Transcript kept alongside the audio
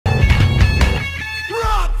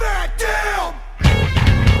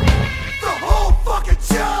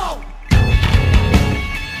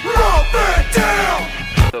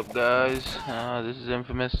up, guys? This is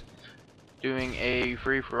Infamous doing a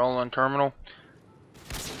free-for-all on Terminal.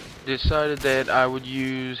 Decided that I would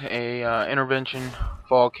use a intervention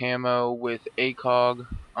fall camo with ACOG,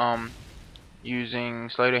 using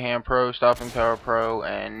Sleight of Hand Pro, Stopping Power Pro,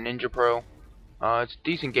 and Ninja Pro. It's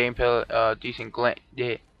decent gameplay.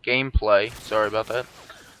 Sorry about that.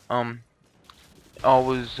 All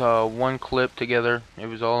was one clip together. It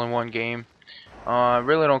was all in one game. I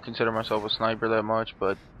really don't consider myself a sniper that much,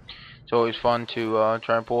 but it's always fun to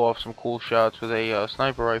try and pull off some cool shots with a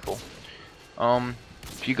sniper rifle.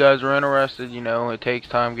 If you guys are interested, you know, it takes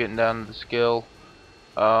time getting down to the skill.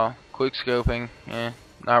 Quick scoping,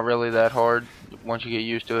 not really that hard once you get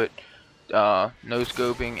used to it. No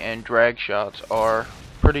scoping and drag shots are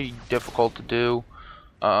pretty difficult to do.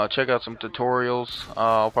 Check out some tutorials.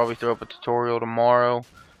 I'll probably throw up a tutorial tomorrow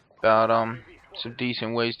about some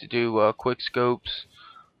decent ways to do quick scopes.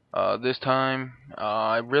 This time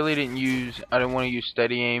I really didn't want to use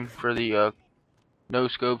steady aim for the no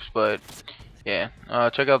scopes, but yeah,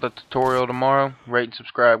 check out the tutorial tomorrow. Rate and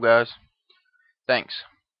subscribe, guys. Thanks.